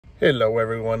Hello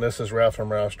everyone, this is Ralph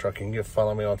from Ralph's Trucking. You can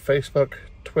follow me on Facebook,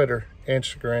 Twitter,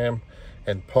 Instagram,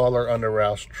 and Parler under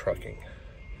Ralph's Trucking.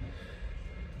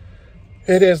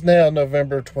 It is now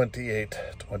November 28,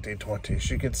 2020. As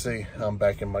you can see, I'm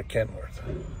back in my Kenworth.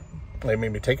 They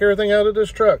made me take everything out of this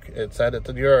truck. It sat at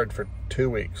the yard for 2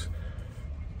 weeks.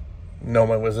 No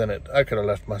one was in it. I could have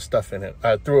left my stuff in it.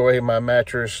 I threw away my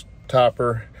mattress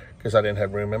topper because I didn't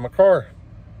have room in my car.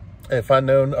 If I'd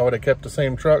known, I would have kept the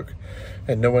same truck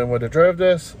and no one would have drove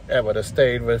this. I would have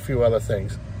stayed with a few other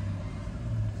things.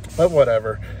 But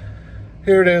whatever.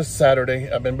 Here it is, Saturday.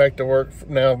 I've been back to work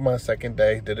now, my second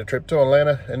day. Did a trip to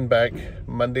Atlanta and back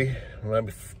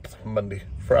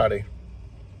Friday.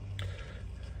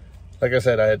 Like I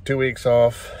said, I had 2 weeks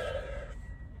off.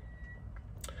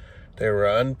 They were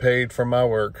unpaid for my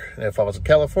work. And if I was a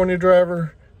California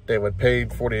driver, they would pay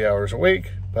 40 hours a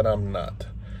week, but I'm not.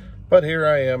 But here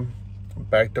I am,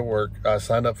 back to work. I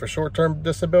signed up for short-term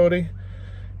disability,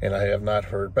 and I have not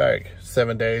heard back.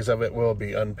 7 days of it will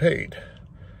be unpaid.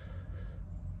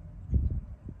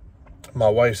 My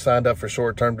wife signed up for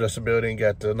short-term disability and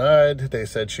got denied. They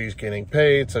said she's getting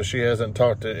paid, so she hasn't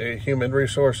talked to human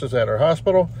resources at her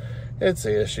hospital and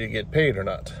see if she get paid or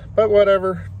not. But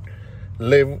whatever.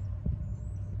 We're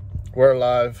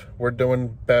alive. We're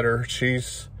doing better.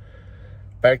 She's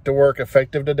back to work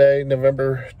effective today,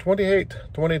 November 28,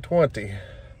 2020.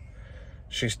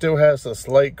 She still has a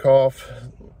slight cough.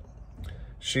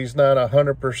 She's not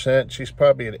 100%. She's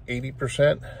probably at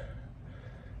 80%.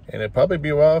 And it'd probably be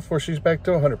a while before she's back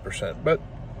to 100%. But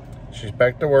she's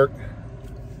back to work.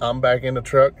 I'm back in the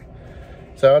truck.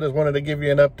 So I just wanted to give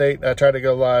you an update. I tried to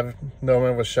go live. No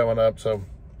one was showing up, so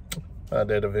I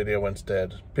did a video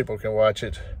instead. People can watch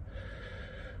it.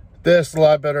 This is a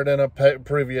lot better than a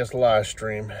previous live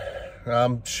stream.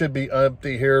 Should be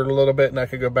empty here a little bit, and I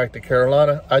could go back to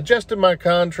Carolina. I adjusted my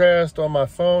contrast on my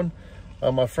phone,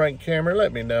 on my front camera.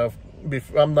 Let me know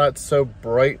if I'm not so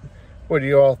bright. What do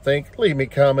you all think? Leave me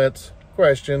comments,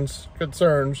 questions,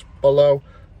 concerns below.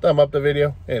 Thumb up the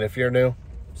video, and if you're new,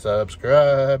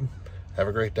 subscribe. Have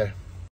a great day.